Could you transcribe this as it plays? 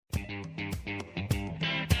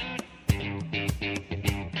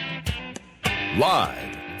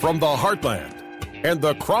Live from the heartland and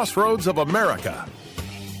the crossroads of America,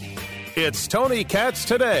 it's Tony Katz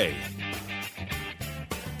Today.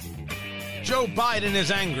 Joe Biden is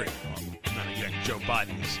angry. Well, then again, Joe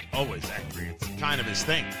Biden is always angry. It's kind of his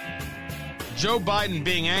thing. Joe Biden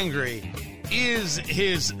being angry is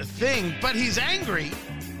his thing, but he's angry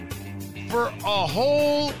for a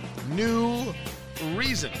whole new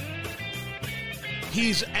reason.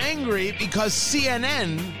 He's angry because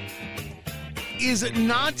CNN is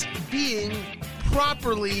not being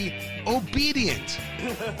properly obedient.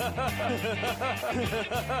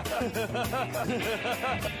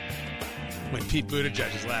 When Pete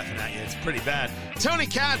Buttigieg is laughing at you, it's pretty bad. Tony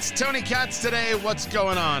Katz Today. What's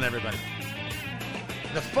going on, everybody?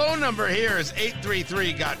 The phone number here is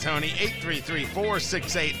 833-GOT-TONY,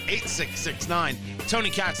 833-468-8669,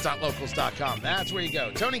 TonyKatz.locals.com. That's where you go,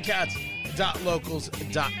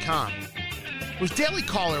 TonyKatz.locals.com. Was Daily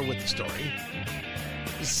Caller with the story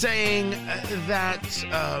saying that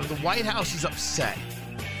the White House is upset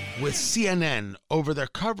with CNN over their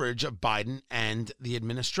coverage of Biden and the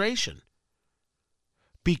administration,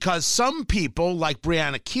 because some people, like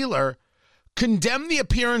Breonna Keeler, condemn the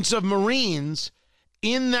appearance of Marines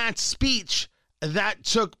in that speech that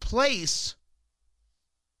took place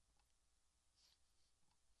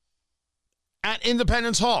at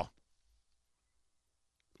Independence Hall,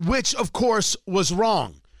 which, of course, was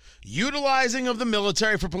wrong. Utilizing of the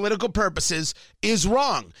military for political purposes is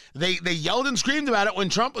wrong. They yelled and screamed about it when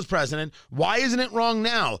Trump was president. Why isn't it wrong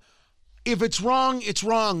now? If it's wrong, it's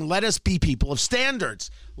wrong. Let us be people of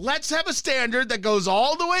standards. Let's have a standard that goes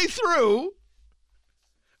all the way through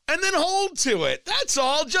and then hold to it. That's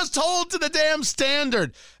all. Just hold to the damn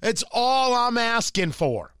standard. It's all I'm asking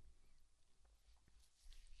for.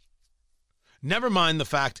 Never mind the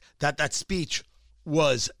fact that that speech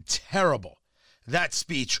was terrible. That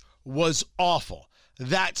speech was awful.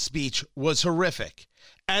 That speech was horrific.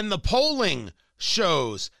 And the polling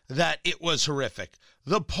shows that it was horrific.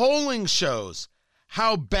 The polling shows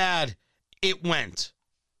how bad it went.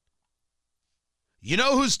 You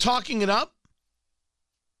know who's talking it up?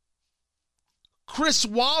 Chris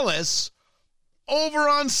Wallace over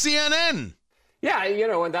on CNN. Yeah, you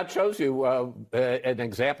know, and that shows you an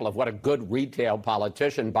example of what a good retail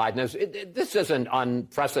politician Biden is. This isn't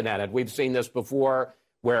unprecedented. We've seen this before,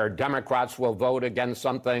 where Democrats will vote against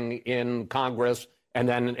something in Congress, and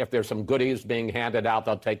then if there's some goodies being handed out,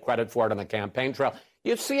 they'll take credit for it on the campaign trail.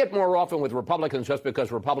 You see it more often with Republicans just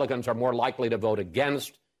because Republicans are more likely to vote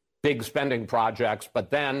against big spending projects.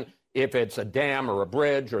 But then if it's a dam or a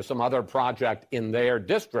bridge or some other project in their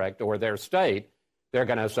district or their state, they're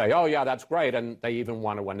going to say, oh, yeah, that's great. And they even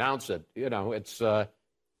want to announce it. You know, it's I'm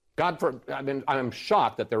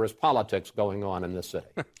shocked that there is politics going on in this city.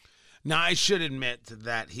 Now, I should admit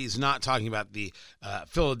that he's not talking about the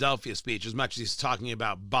Philadelphia speech as much as he's talking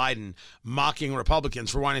about Biden mocking Republicans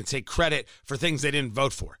for wanting to take credit for things they didn't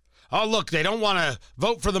vote for. Oh, look, they don't want to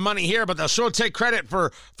vote for the money here, but they'll sure take credit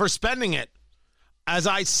for spending it. As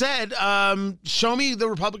I said, show me the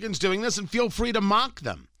Republicans doing this and feel free to mock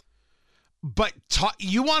them. But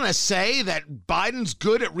you want to say that Biden's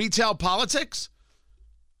good at retail politics?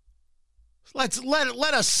 Let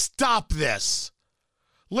us stop this.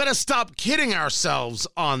 Let us stop kidding ourselves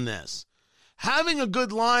on this. Having a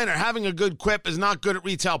good line or having a good quip is not good at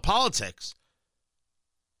retail politics.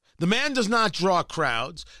 The man does not draw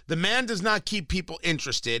crowds. The man does not keep people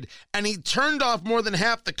interested. And he turned off more than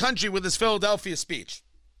half the country with his Philadelphia speech.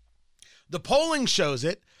 The polling shows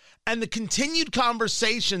it. And the continued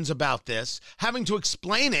conversations about this, having to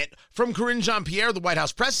explain it from Karine Jean-Pierre, the White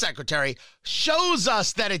House press secretary, shows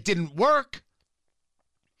us that it didn't work.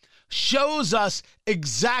 Shows us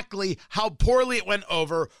exactly how poorly it went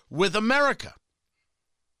over with America.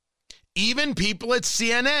 Even people at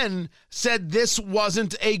CNN said this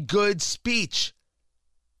wasn't a good speech.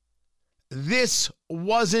 This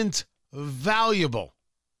wasn't valuable.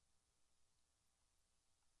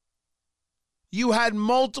 You had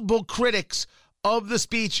multiple critics of the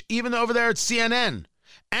speech, even over there at CNN,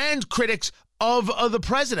 and critics of the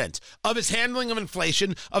president, of his handling of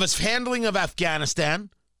inflation, of his handling of Afghanistan.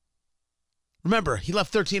 Remember, he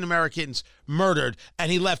left 13 Americans murdered, and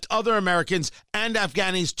he left other Americans and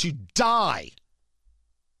Afghanis to die.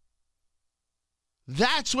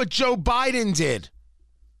 That's what Joe Biden did.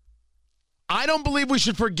 I don't believe we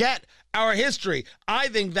should forget our history. I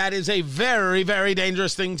think that is a very, very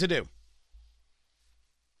dangerous thing to do.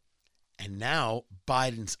 And now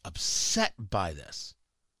Biden's upset by this.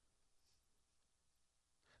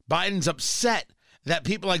 Biden's upset that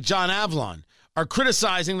people like John Avlon are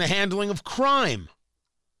criticizing the handling of crime.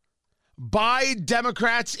 by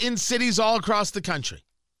Democrats in cities all across the country.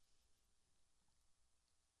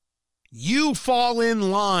 You fall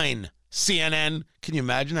in line, CNN. Can you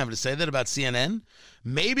imagine having to say that about CNN?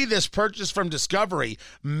 Maybe this purchase from Discovery,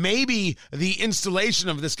 maybe the installation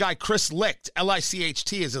of this guy, Chris Licht,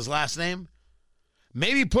 L-I-C-H-T is his last name,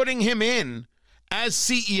 maybe putting him in as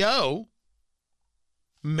CEO,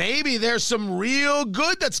 maybe there's some real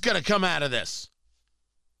good that's going to come out of this.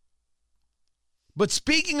 But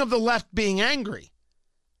speaking of the left being angry,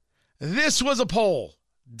 this was a poll.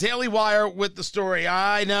 Daily Wire with the story.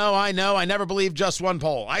 I know. I never believed just one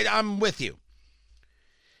poll. I'm with you.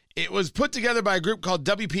 It was put together by a group called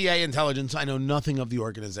WPA Intelligence. I know nothing of the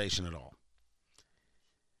organization at all.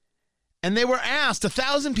 And they were asked,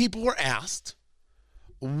 1,000 people were asked,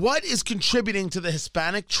 what is contributing to the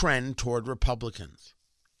Hispanic trend toward Republicans?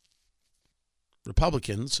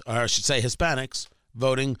 Republicans, or I should say Hispanics,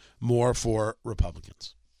 voting more for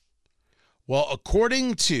Republicans. Well,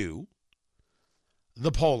 according to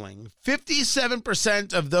the polling,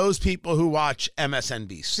 57% of those people who watch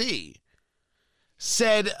MSNBC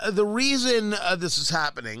said the reason this is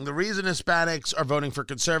happening, the reason Hispanics are voting for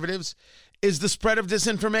conservatives, is the spread of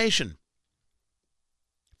disinformation.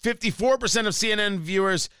 54% of CNN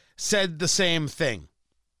viewers said the same thing.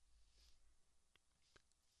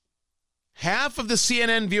 Half of the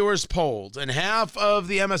CNN viewers polled and half of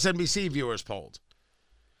the MSNBC viewers polled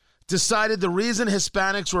decided the reason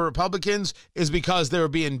Hispanics were Republicans is because they were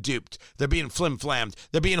being duped. They're being flim-flammed.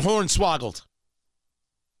 They're being hornswoggled.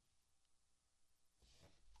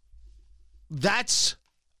 That's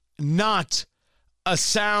not a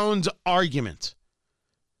sound argument.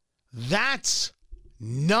 That's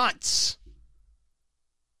nuts.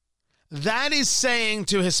 That is saying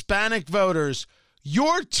to Hispanic voters,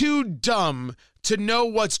 you're too dumb to know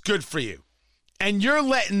what's good for you. And you're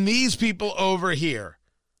letting these people over here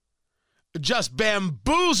just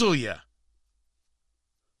bamboozle you.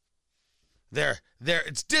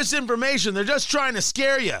 It's disinformation. They're just trying to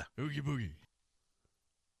scare you. Oogie boogie.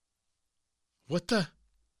 What the?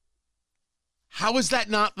 How is that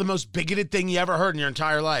not the most bigoted thing you ever heard in your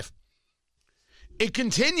entire life? It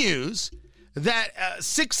continues that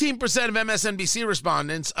 16% of MSNBC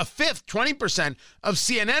respondents, a fifth, 20% of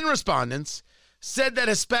CNN respondents said that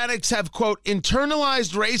Hispanics have, quote,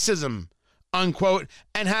 internalized racism, unquote,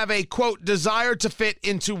 and have a, quote, desire to fit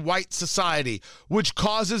into white society, which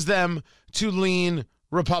causes them to lean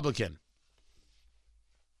Republican.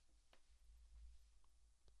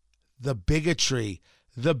 The bigotry,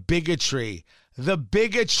 the bigotry, the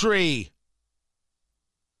bigotry.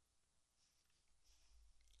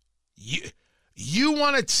 You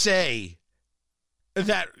want to say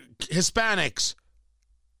that Hispanics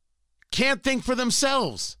can't think for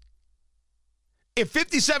themselves. If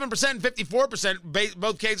 57% and 54%,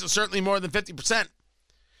 both cases certainly more than 50%,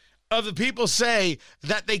 of the people say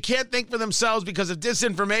that they can't think for themselves because of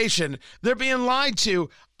disinformation, they're being lied to.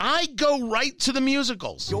 I go right to the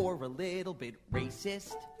musicals. You're a little bit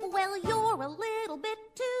racist. Well, you're a little bit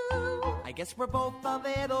too. I guess we're both a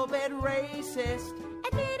little bit racist.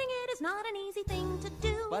 Admitting it is not an easy thing to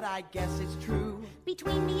do. But I guess it's true.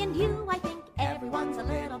 Between me and you, I think everyone's a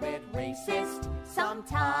little bit racist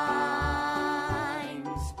sometimes.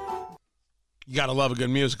 You gotta love a good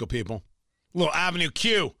musical, people. Little Avenue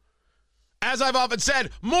Q. As I've often said,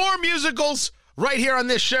 more musicals right here on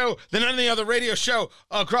this show than any other radio show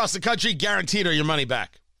across the country, guaranteed, or your money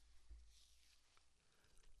back.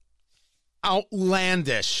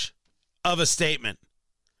 Outlandish of a statement.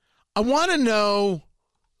 I want to know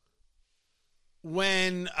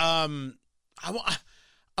when I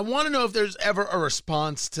want to know if there's ever a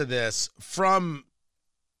response to this from,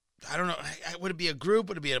 I don't know, would it be a group,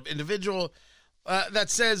 would it be an individual that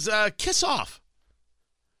says kiss off?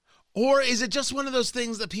 Or is it just one of those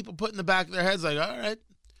things that people put in the back of their heads like, all right,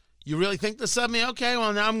 you really think this of me? Okay,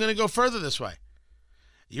 well, now I'm going to go further this way.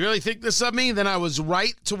 You really think this of me? Then I was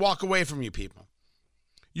right to walk away from you people.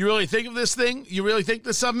 You really think of this thing? You really think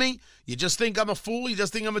this of me? You just think I'm a fool? You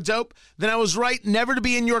just think I'm a dope? Then I was right never to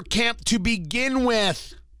be in your camp to begin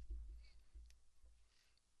with.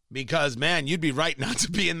 Because, man, you'd be right not to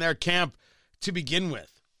be in their camp to begin with.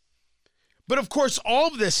 But, of course, all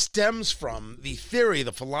of this stems from the theory,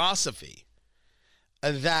 the philosophy,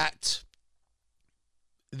 that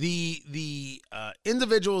the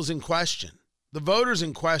individuals in question, the voters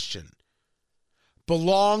in question,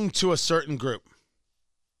 belong to a certain group.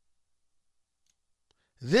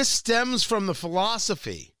 This stems from the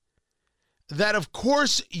philosophy that, of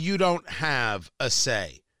course, you don't have a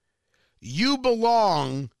say. You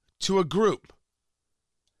belong to a group.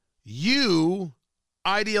 You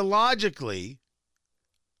ideologically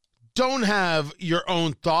don't have your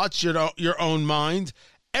own thoughts, your own mind.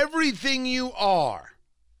 Everything you are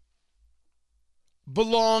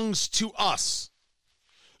belongs to us.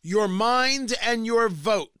 Your mind and your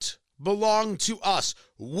vote belong to us.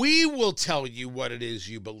 We will tell you what it is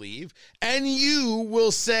you believe, and you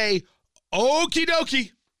will say, okie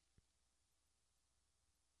dokie.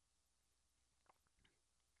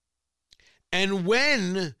 And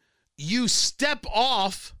when you step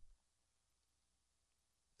off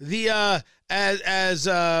the who's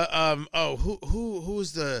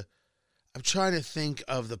the, I'm trying to think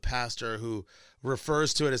of the pastor who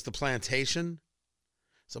refers to it as the plantation.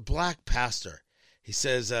 It's a black pastor. He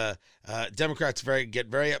says Democrats get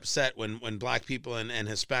very upset when black people and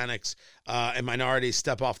Hispanics and minorities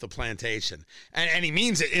step off the plantation, and he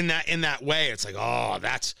means it in that way. It's like, oh,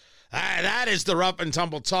 that is the rough and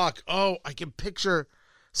tumble talk. Oh, I can picture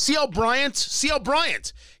C.L.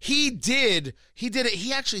 Bryant. He did it.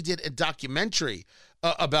 He actually did a documentary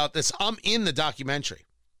about this. I'm in the documentary.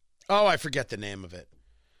 Oh, I forget the name of it.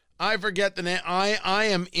 I forget the name. I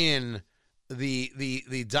am in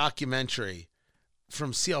the documentary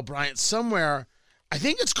from C.L. Bryant somewhere. I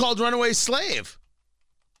think it's called Runaway Slave.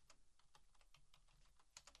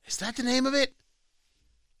 Is that the name of it?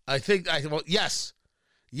 Yes.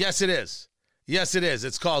 Yes, it is. Yes, it is.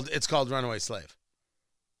 It's called Runaway Slave.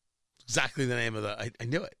 Exactly the name of I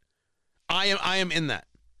knew it. I am in that.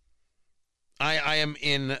 I am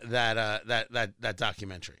in that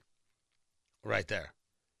documentary. Right there.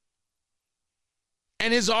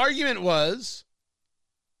 And his argument was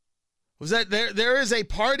that there is a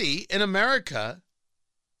party in America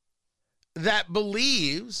that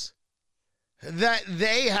believes that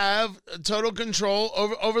they have total control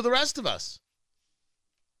over the rest of us.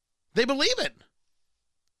 They believe it.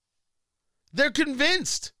 They're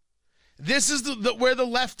convinced. This is where the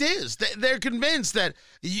left is. They're convinced that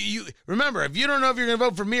you remember, if you don't know if you're going to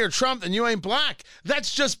vote for me or Trump, then you ain't black.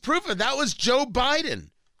 That's just proof of it. That was Joe Biden.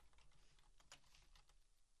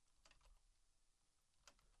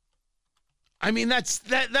 I mean,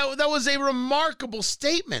 that was a remarkable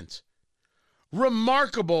statement.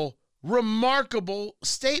 Remarkable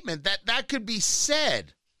statement that could be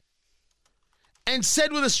said. And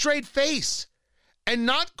said with a straight face and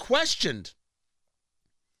not questioned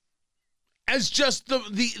as just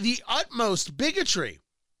the utmost bigotry.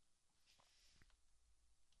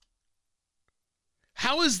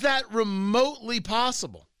 How is that remotely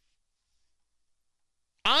possible?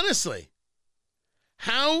 Honestly,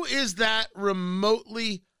 how is that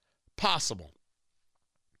remotely possible?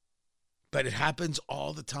 But it happens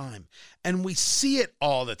all the time, and we see it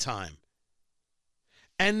all the time.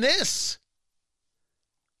 And this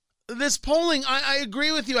polling, I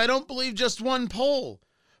agree with you. I don't believe just one poll,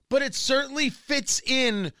 but it certainly fits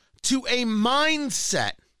in to a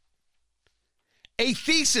mindset, a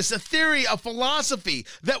thesis, a theory, a philosophy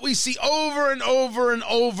that we see over and over and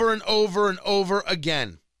over and over and over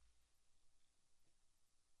again.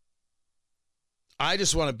 I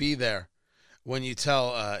just want to be there when you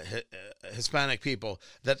tell Hispanic people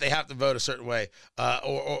that they have to vote a certain way,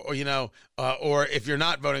 or if you're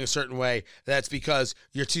not voting a certain way, that's because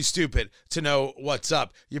you're too stupid to know what's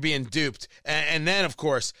up. You're being duped. And then, of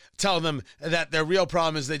course, tell them that their real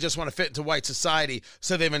problem is they just want to fit into white society,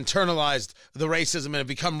 so they've internalized the racism and have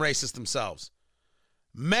become racist themselves.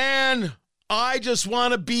 Man, I just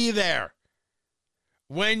want to be there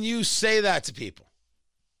when you say that to people.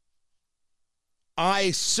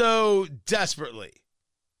 I so desperately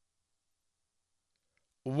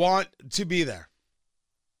want to be there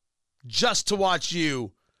just to watch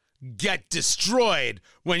you get destroyed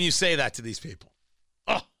when you say that to these people.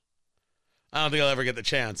 Oh, I don't think I'll ever get the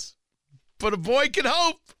chance. But a boy can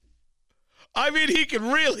hope. I mean, he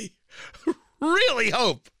can really, really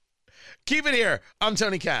hope. Keep it here. I'm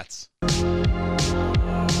Tony Katz.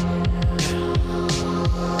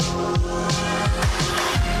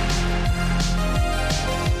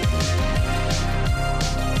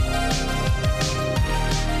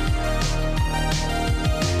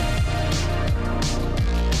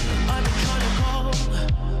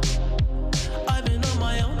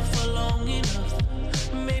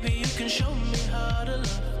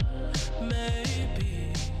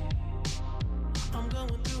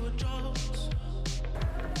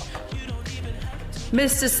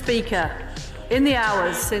 Mr. Speaker, in the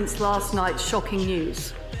hours since last night's shocking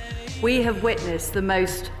news, we have witnessed the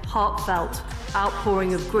most heartfelt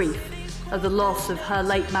outpouring of grief at the loss of Her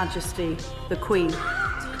late Majesty, the Queen.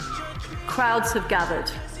 Crowds have gathered,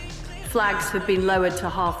 flags have been lowered to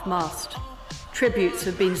half-mast, tributes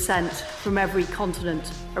have been sent from every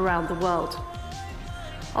continent around the world.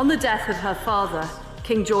 On the death of her father,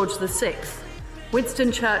 King George VI,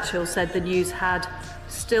 Winston Churchill said the news had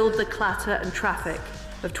stilled the clatter and traffic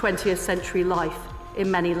of 20th century life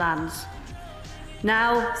in many lands.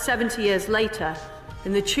 Now, 70 years later,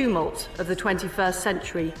 in the tumult of the 21st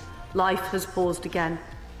century, life has paused again.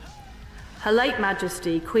 Her late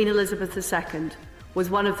Majesty, Queen Elizabeth II, was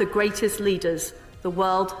one of the greatest leaders the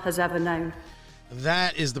world has ever known.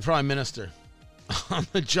 That is the Prime Minister on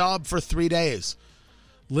the job for 3 days.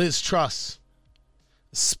 Liz Truss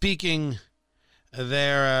speaking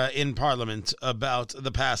there in Parliament about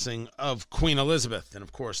the passing of Queen Elizabeth. And,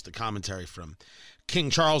 of course, the commentary from King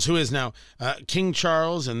Charles, who is now King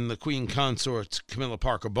Charles, and the Queen Consort, Camilla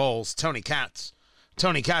Parker Bowles. Tony Katz.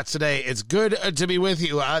 Tony Katz today. It's good to be with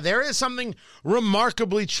you. There is something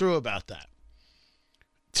remarkably true about that.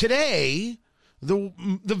 Today, the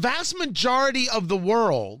vast majority of the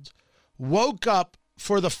world woke up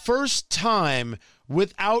for the first time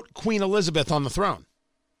without Queen Elizabeth on the throne.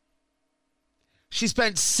 She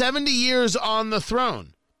spent 70 years on the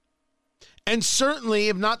throne. And certainly,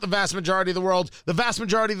 if not the vast majority of the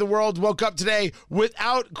world woke up today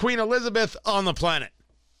without Queen Elizabeth on the planet.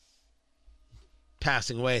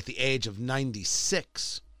 Passing away at the age of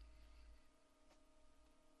 96.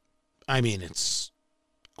 I mean, it's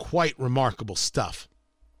quite remarkable stuff.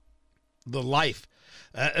 The life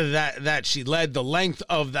that she led, the length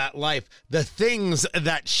of that life, the things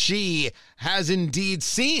that she has indeed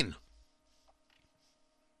seen.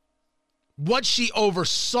 What she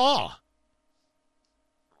oversaw.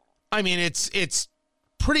 I mean, it's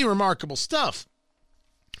pretty remarkable stuff.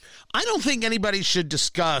 I don't think anybody should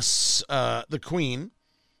discuss the Queen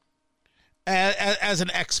as an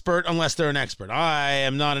expert unless they're an expert. I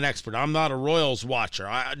am not an expert. I'm not a Royals watcher.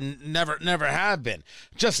 I never have been.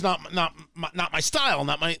 Just not my style.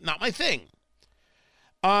 Not my thing.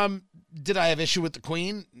 Did I have issue with the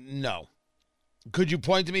Queen? No. Could you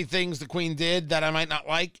point to me things the Queen did that I might not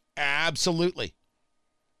like? Absolutely.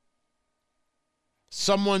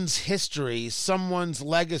 Someone's history, someone's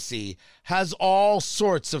legacy has all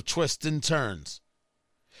sorts of twists and turns.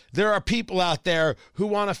 There are people out there who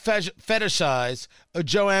want to fetishize a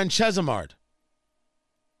Joanne Chesimard.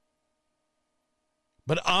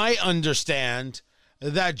 But I understand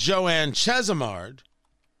that Joanne Chesimard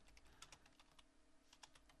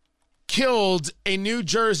killed a New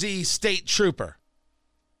Jersey state trooper.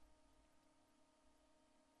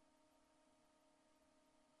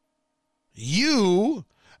 You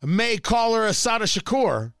may call her Assata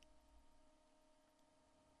Shakur,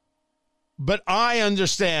 but I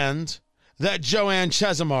understand that Joanne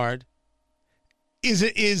Chesimard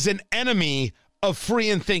is an enemy of free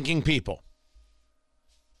and thinking people.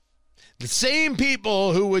 The same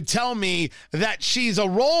people who would tell me that she's a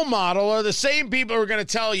role model are the same people who are going to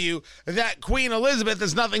tell you that Queen Elizabeth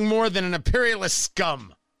is nothing more than an imperialist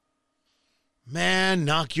scum. Man,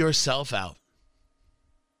 knock yourself out.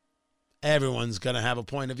 Everyone's going to have a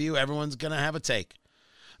point of view. Everyone's going to have a take.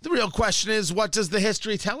 The real question is, what does the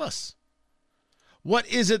history tell us? What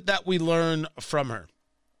is it that we learn from her?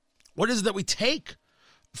 What is it that we take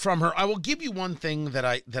from her? I will give you one thing that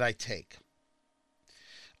I take.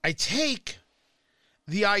 I take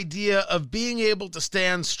the idea of being able to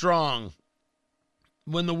stand strong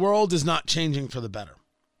when the world is not changing for the better.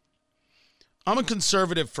 I'm a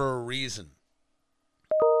conservative for a reason.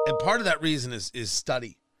 And part of that reason is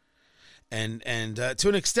study. And to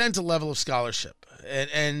an extent, a level of scholarship.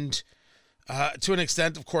 And to an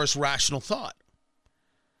extent, of course, rational thought.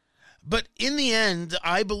 But in the end,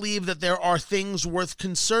 I believe that there are things worth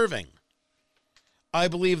conserving. I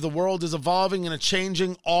believe the world is evolving and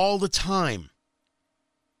changing all the time.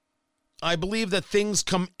 I believe that things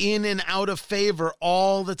come in and out of favor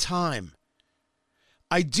all the time.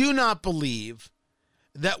 I do not believe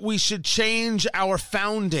that we should change our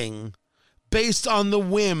founding based on the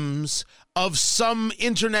whims of some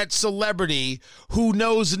internet celebrity who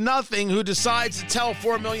knows nothing, who decides to tell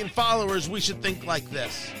 4 million followers we should think like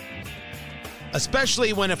this.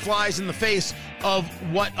 Especially when it flies in the face of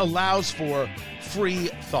what allows for free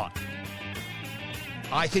thought.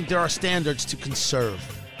 I think there are standards to conserve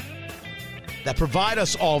that provide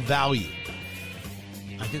us all value.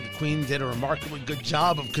 I think the Queen did a remarkably good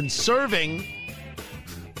job of conserving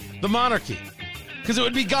the monarchy, because it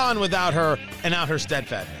would be gone without her and out her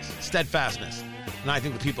steadfastness. And I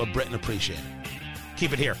think the people of Britain appreciate it.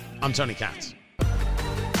 Keep it here. I'm Tony Katz.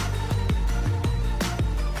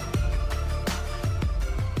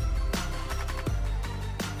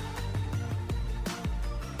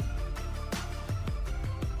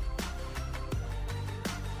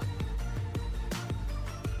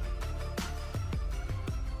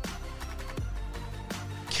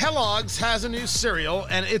 Kellogg's has a new cereal,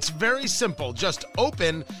 and it's very simple. Just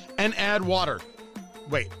open and add water.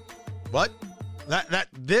 Wait, what?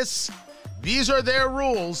 These are their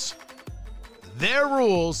rules. Their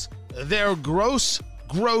rules. They're gross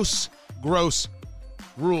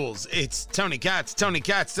rules. It's Tony Katz. Tony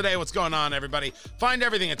Katz today. What's going on, everybody? Find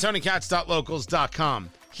everything at TonyKatz.locals.com.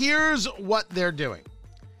 Here's what they're doing.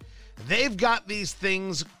 They've got these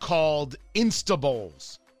things called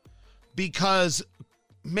Instabowls because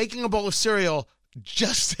making a bowl of cereal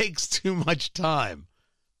just takes too much time.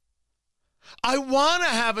 I want to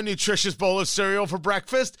have a nutritious bowl of cereal for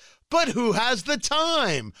breakfast, but who has the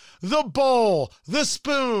time? The bowl, the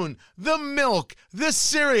spoon, the milk, the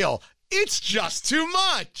cereal. It's just too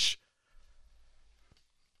much.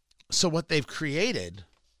 So what they've created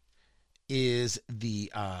is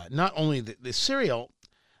the not only the cereal,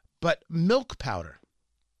 but milk powder.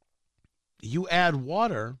 You add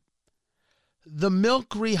water, the milk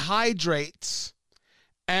rehydrates,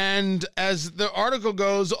 and as the article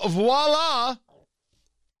goes, voila,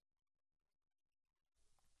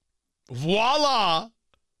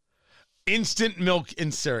 instant milk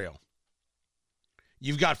in cereal.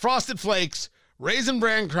 You've got Frosted Flakes, Raisin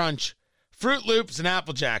Bran Crunch, Fruit Loops, and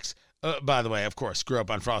Apple Jacks. By the way, of course, grew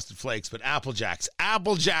up on Frosted Flakes, but Apple Jacks.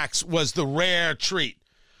 Apple Jacks was the rare treat.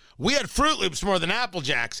 We had Fruit Loops more than Apple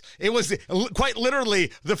Jacks. It was quite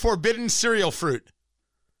literally the forbidden cereal fruit.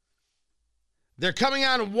 They're coming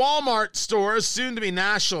out of Walmart stores, soon to be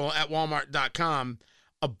national at walmart.com.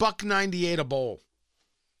 $1.98 a bowl.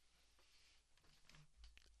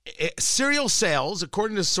 Cereal sales,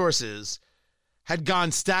 according to sources, had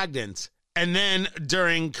gone stagnant. And then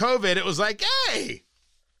during COVID, it was like, hey,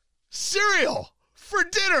 cereal for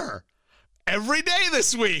dinner every day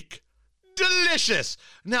this week. Delicious.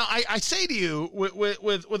 Now, I say to you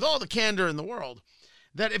with all the candor in the world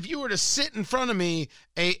that if you were to sit in front of me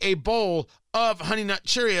a bowl of Honey Nut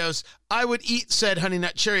Cheerios, I would eat said Honey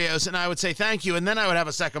Nut Cheerios and I would say thank you, and then I would have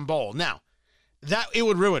a second bowl. Now, it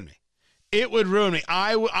would ruin me. It would ruin me.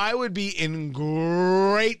 I would be in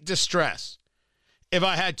great distress if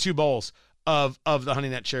I had two bowls of the Honey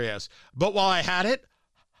Nut Cheerios. But while I had it,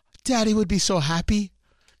 Daddy would be so happy.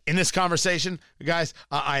 In this conversation, guys,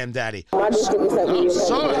 I am Daddy. I'm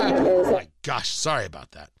so happy. Oh my gosh, sorry about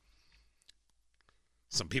that.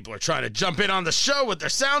 Some people are trying to jump in on the show with their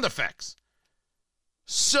sound effects.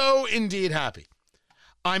 So indeed happy.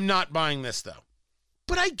 I'm not buying this, though.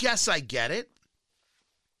 But I guess I get it.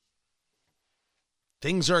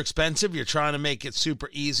 Things are expensive. You're trying to make it super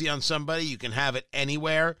easy on somebody. You can have it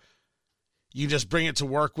anywhere. You just bring it to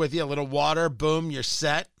work with you. A little water, boom, you're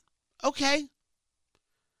set. Okay.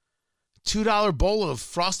 $2 bowl of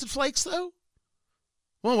Frosted Flakes, though?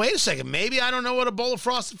 Well, wait a second. Maybe I don't know what a bowl of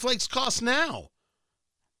Frosted Flakes costs now.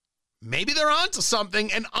 Maybe they're onto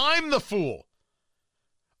something, and I'm the fool.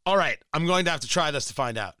 All right, I'm going to have to try this to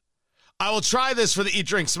find out. I will try this for the Eat,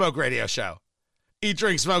 Drink, Smoke radio show.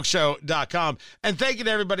 EatDrinkSmokeShow.com. And thank you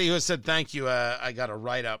to everybody who has said thank you. I got a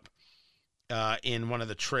write-up in one of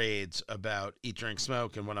the trades about Eat, Drink,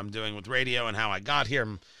 Smoke and what I'm doing with radio and how I got here.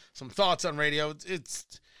 Some thoughts on radio.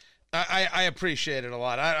 I appreciate it a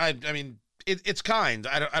lot. I mean, it's kind.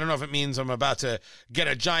 I don't know if it means I'm about to get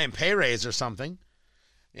a giant pay raise or something.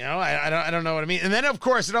 You know, I don't know what I mean. And then, of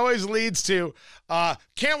course, it always leads to,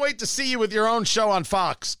 can't wait to see you with your own show on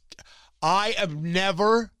Fox. I am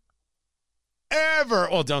never, ever,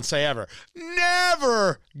 well, don't say ever,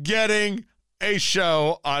 never getting a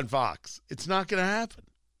show on Fox. It's not going to happen.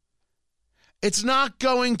 It's not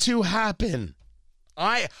going to happen.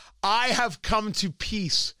 I have come to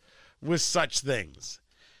peace with such things.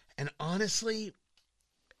 And honestly,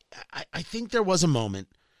 I think there was a moment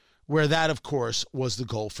where that, of course, was the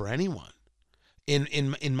goal for anyone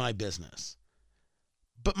in my business.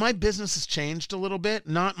 But my business has changed a little bit,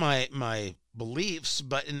 not my beliefs,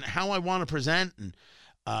 but in how I want to present. And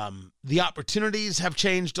the opportunities have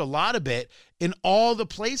changed a lot a bit in all the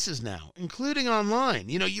places now, including online.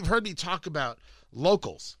 You know, you've heard me talk about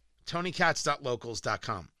Locals,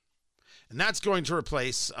 TonyKatz.locals.com. And that's going to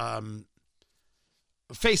replace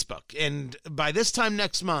Facebook. And by this time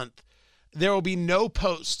next month, there will be no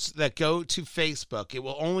posts that go to Facebook. It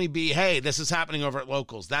will only be, hey, this is happening over at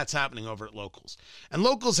Locals. That's happening over at Locals. And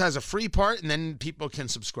Locals has a free part, and then people can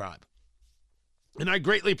subscribe. And I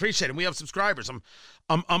greatly appreciate it. We have subscribers.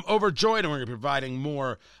 I'm overjoyed, and we're going to be providing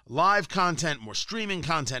more live content, more streaming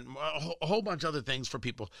content, a whole bunch of other things for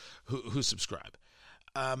people who subscribe.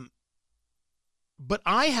 But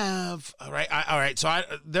I have, all right. So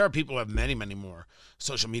there are people who have many, many more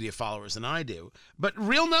social media followers than I do. But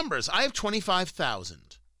real numbers, I have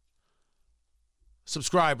 25,000.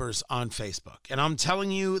 subscribers on Facebook. And I'm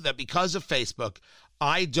telling you that because of Facebook,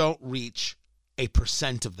 I don't reach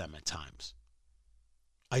 1% of them at times.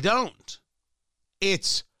 I don't.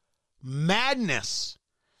 It's madness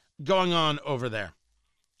going on over there.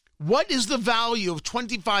 What is the value of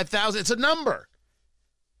 25,000? It's a number.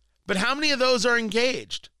 But how many of those are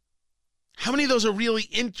engaged? How many of those are really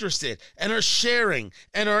interested and are sharing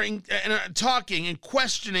and are talking and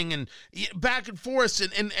questioning and back and forth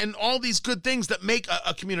and all these good things that make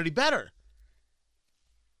a community better?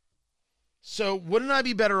 So wouldn't I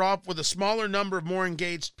be better off with a smaller number of more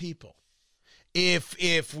engaged people?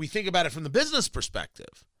 If we think about it from the business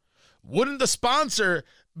perspective, wouldn't the sponsor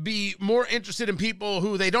be more interested in people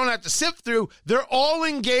who they don't have to sift through? They're all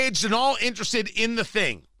engaged and all interested in the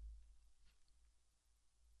thing.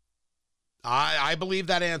 I believe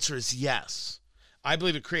that answer is yes. I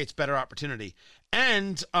believe it creates better opportunity.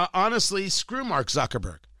 And honestly, screw Mark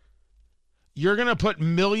Zuckerberg. You're going to put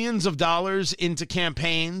millions of dollars into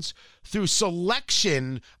campaigns through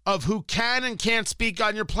selection of who can and can't speak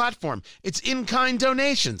on your platform. It's in-kind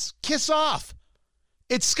donations. Kiss off.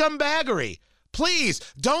 It's scumbaggery. Please,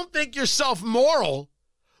 don't think yourself moral.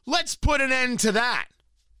 Let's put an end to that.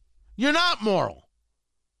 You're not moral.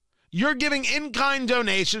 You're giving in-kind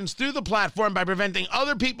donations through the platform by preventing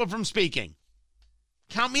other people from speaking.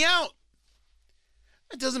 Count me out.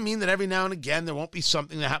 It doesn't mean that every now and again there won't be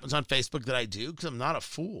something that happens on Facebook that I do, because I'm not a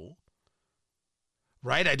fool.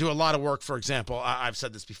 Right? I do a lot of work, for example, I've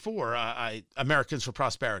said this before, Americans for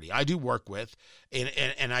Prosperity. I do work with,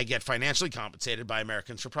 and I get financially compensated by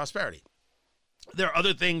Americans for Prosperity. There are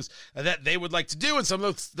other things that they would like to do, and some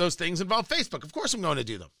of those things involve Facebook. Of course I'm going to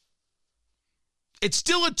do them. It's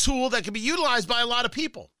still a tool that can be utilized by a lot of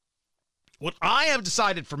people. What I have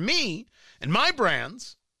decided for me and my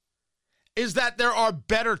brands is that there are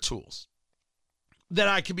better tools that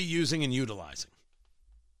I could be using and utilizing.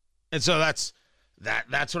 And so that's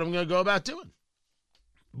what I'm going to go about doing.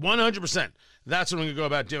 100%. That's what I'm going to go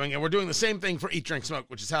about doing. And we're doing the same thing for Eat, Drink, Smoke,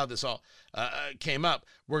 which is how this all came up.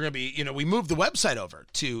 We're going to be, we moved the website over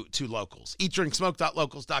to Locals,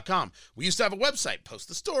 eatdrinksmoke.locals.com. We used to have a website, post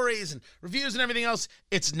the stories and reviews and everything else.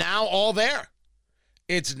 It's now all there.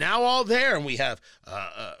 It's now all there. And we have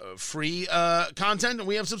free content and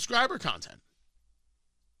we have subscriber content.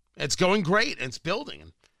 It's going great. It's building.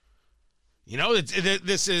 And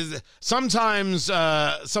this is sometimes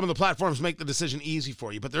some of the platforms make the decision easy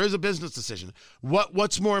for you, but there is a business decision.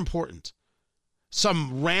 What's more important?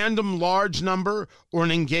 Some random large number or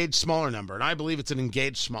an engaged smaller number? And I believe it's an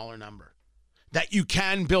engaged smaller number that you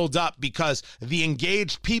can build up because the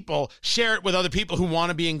engaged people share it with other people who want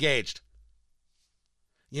to be engaged.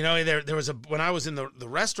 There was when I was in the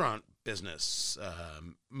restaurant business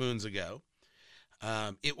moons ago,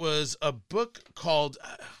 it was a book called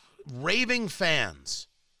Raving Fans.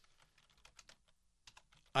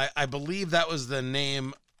 I believe that was the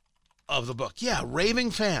name of the book. Yeah,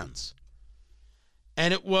 Raving Fans.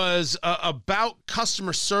 And it was about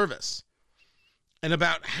customer service and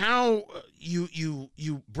about how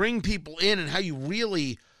you bring people in and how you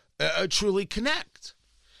really truly connect.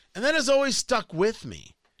 And that has always stuck with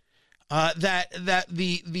me. That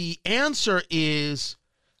the answer is,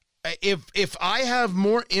 if I have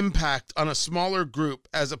more impact on a smaller group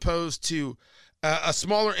as opposed to a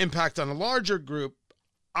smaller impact on a larger group,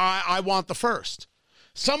 I want the first.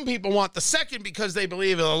 Some people want the second because they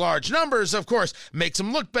believe in the large numbers, of course, makes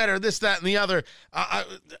them look better, this, that, and the other.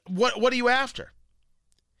 What are you after?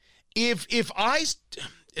 Gosh,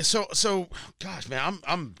 man,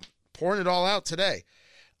 I'm pouring it all out today.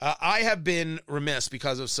 I have been remiss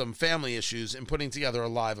because of some family issues in putting together a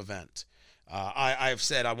live event. I've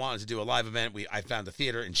said I wanted to do a live event. I found a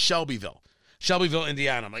theater in Shelbyville,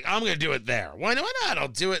 Indiana. I'm like, I'm going to do it there. Why not? I'll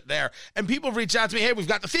do it there. And people have reached out to me. Hey, we've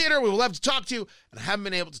got the theater. We would love to talk to you. And I haven't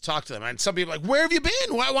been able to talk to them. And some people are like, where have you been?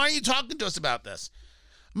 Why aren't you talking to us about this?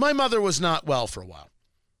 My mother was not well for a while.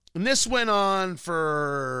 And this went on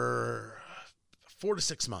for 4 to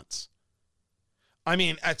 6 months. I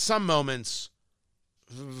mean, at some moments,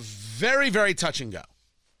 very, very touch and go.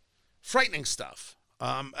 Frightening stuff.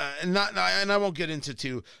 And I won't get into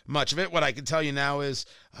too much of it. What I can tell you now is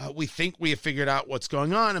we think we have figured out what's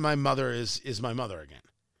going on, and my mother is my mother again.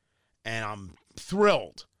 And I'm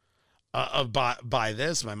thrilled by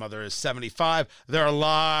this. My mother is 75. There are a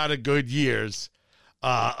lot of good years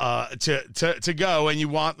to go, and you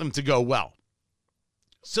want them to go well.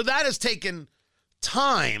 So that has taken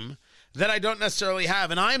time that I don't necessarily have,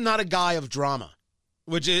 and I'm not a guy of drama,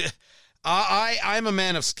 which is... I'm a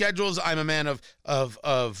man of schedules. I'm a man of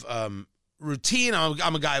routine.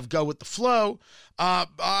 I'm a guy of go with the flow.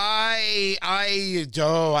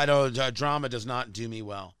 Drama does not do me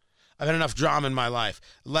well. I've had enough drama in my life.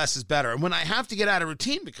 Less is better. And when I have to get out of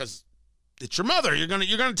routine because it's your mother, you're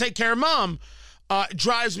gonna take care of mom, it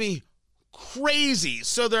drives me crazy.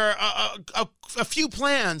 So there are a few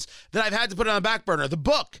plans that I've had to put on the back burner. The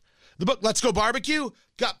book, Let's Go Barbecue,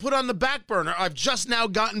 got put on the back burner. I've just now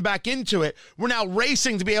gotten back into it. We're now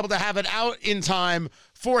racing to be able to have it out in time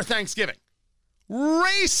for Thanksgiving.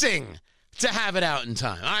 Racing to have it out in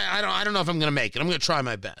time. I don't know if I'm going to make it. I'm going to try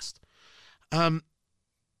my best.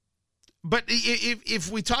 But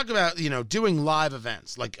if we talk about, doing live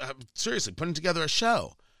events, like seriously, putting together a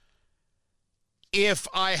show, if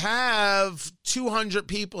I have 200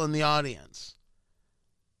 people in the audience,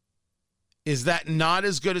 is that not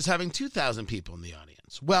as good as having 2,000 people in the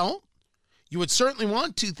audience? Well, you would certainly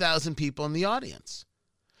want 2,000 people in the audience.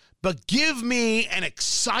 But give me an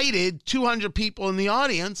excited 200 people in the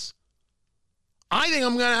audience. I think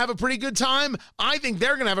I'm going to have a pretty good time. I think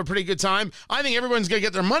they're going to have a pretty good time. I think everyone's going to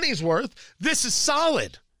get their money's worth. This is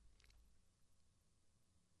solid.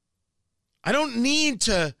 I don't need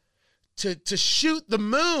to shoot the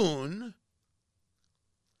moon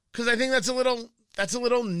because I think that's a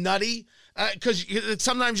little nutty because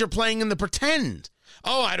sometimes you're playing in the pretend.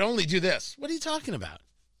 Oh, I'd only do this. What are you talking about?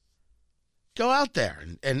 Go out there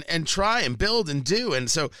and try and build and do. And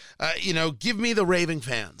so, give me the raving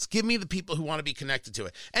fans. Give me the people who want to be connected to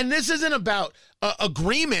it. And this isn't about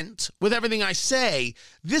agreement with everything I say.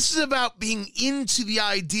 This is about being into the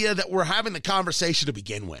idea that we're having the conversation to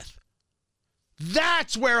begin with.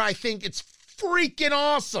 That's where I think it's freaking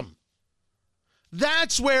awesome.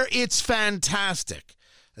 That's where it's fantastic.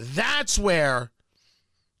 That's where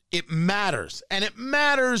it matters. And it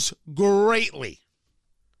matters greatly.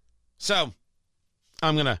 So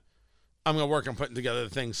I'm gonna work on putting together the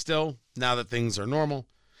things still now that things are normal.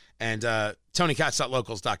 And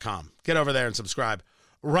TonyKatz.locals.com. Get over there and subscribe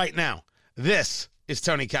right now. This is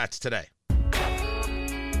Tony Katz Today.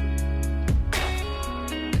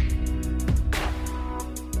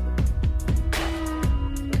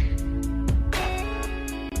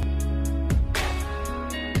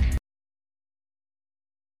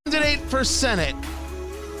 Candidate for Senate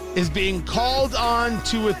is being called on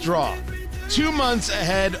to withdraw 2 months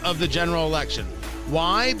ahead of the general election.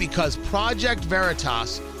 Why? Because Project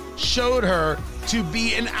Veritas showed her to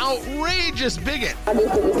be an outrageous bigot. I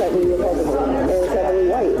just think it's heavily Republican and it's heavily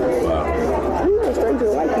white. Wow. I'm not a stranger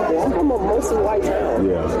to white people. I'm from a mostly white town.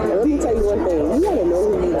 Yeah. And let me tell you one thing. You gotta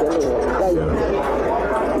know who you're dealing with. Like,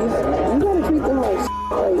 you gotta treat them like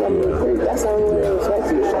that's the only way to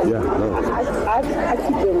respect you. Like, I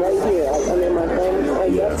keep them right here. Like, I'm in my phone.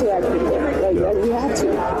 Like, that's who I keep them. Like, you have to.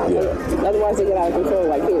 Like, otherwise, they get out of control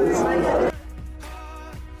like kids.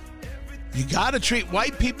 You got to treat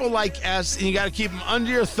white people like S, and you got to keep them under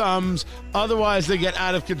your thumbs. Otherwise, they get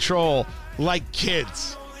out of control like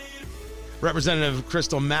kids. Representative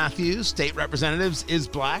Crystal Matthews, state representatives, is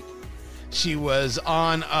black. She was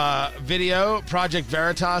on video, Project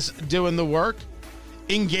Veritas doing the work,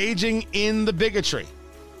 engaging in the bigotry.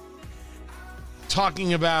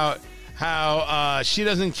 Talking about how she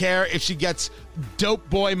doesn't care if she gets dope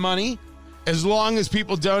boy money as long as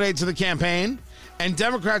people donate to the campaign. And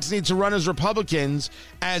Democrats need to run as Republicans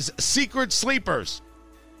as secret sleepers.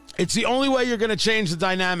 It's the only way you're going to change the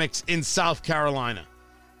dynamics in South Carolina.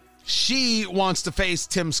 She wants to face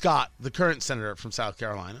Tim Scott, the current senator from South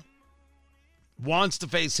Carolina. Wants to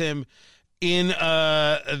face him in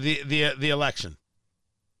the election.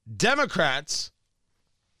 Democrats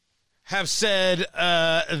have said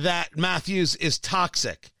that Matthews is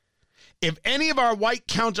toxic. If any of our white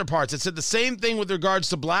counterparts had said the same thing with regards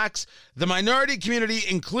to blacks, the minority community,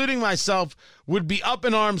 including myself, would be up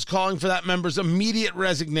in arms calling for that member's immediate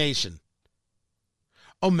resignation.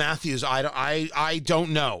 Oh, Matthews, I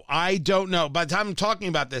don't know. I don't know. By the time I'm talking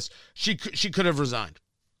about this, she could have resigned.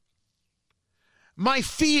 My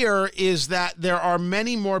fear is that there are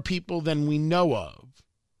many more people than we know of,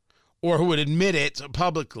 or who would admit it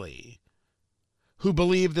publicly, who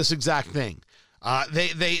believe this exact thing.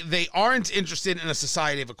 They aren't interested in a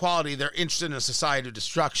society of equality. They're interested in a society of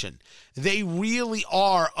destruction. They really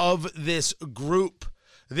are of this group,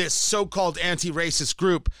 this so-called anti-racist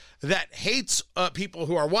group that hates people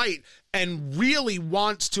who are white and really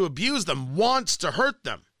wants to abuse them, wants to hurt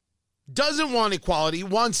them, doesn't want equality,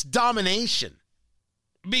 wants domination,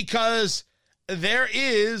 because there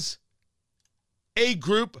is a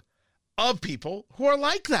group of people who are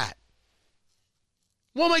like that.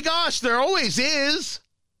 Well, my gosh, there always is.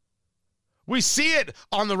 We see it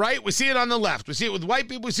on the right. We see it on the left. We see it with white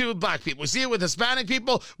people. We see it with black people. We see it with Hispanic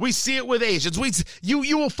people. We see it with Asians.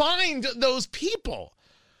 You will find those people.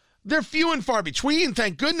 They're few and far between,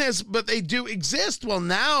 thank goodness, but they do exist. Well,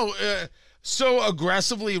 now, so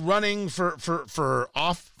aggressively running for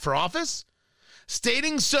office,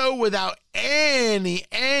 stating so without any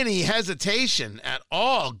hesitation at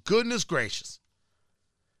all. Goodness gracious.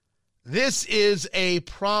 This is a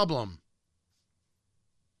problem.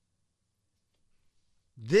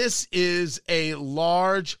 This is a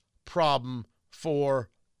large problem for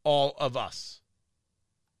all of us.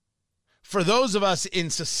 For those of us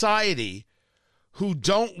in society who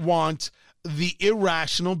don't want the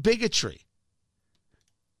irrational bigotry.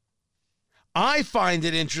 I find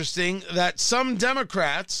it interesting that some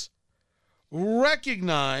Democrats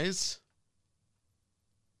recognize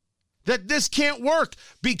that this can't work,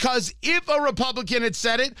 because if a Republican had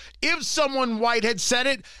said it, if someone white had said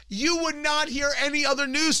it, you would not hear any other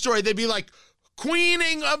news story. They'd be like, Queen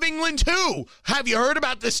of England who? Have you heard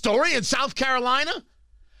about this story in South Carolina?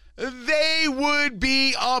 They would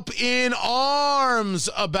be up in arms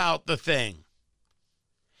about the thing.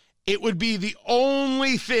 It would be the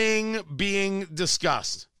only thing being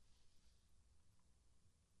discussed.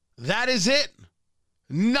 That is it.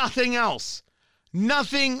 Nothing else.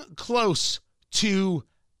 Nothing close to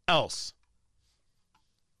else.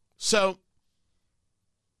 So,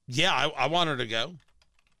 yeah, I want her to go.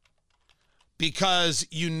 Because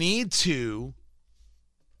you need to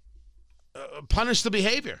punish the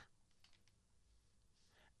behavior.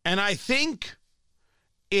 And I think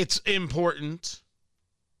it's important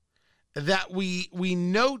that we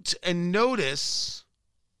note and notice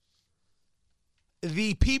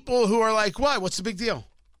the people who are like, why? What's the big deal?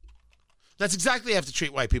 That's exactly how you have to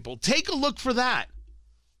treat white people. Take a look for that.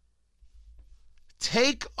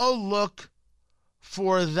 Take a look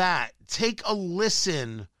for that. Take a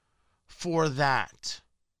listen for that.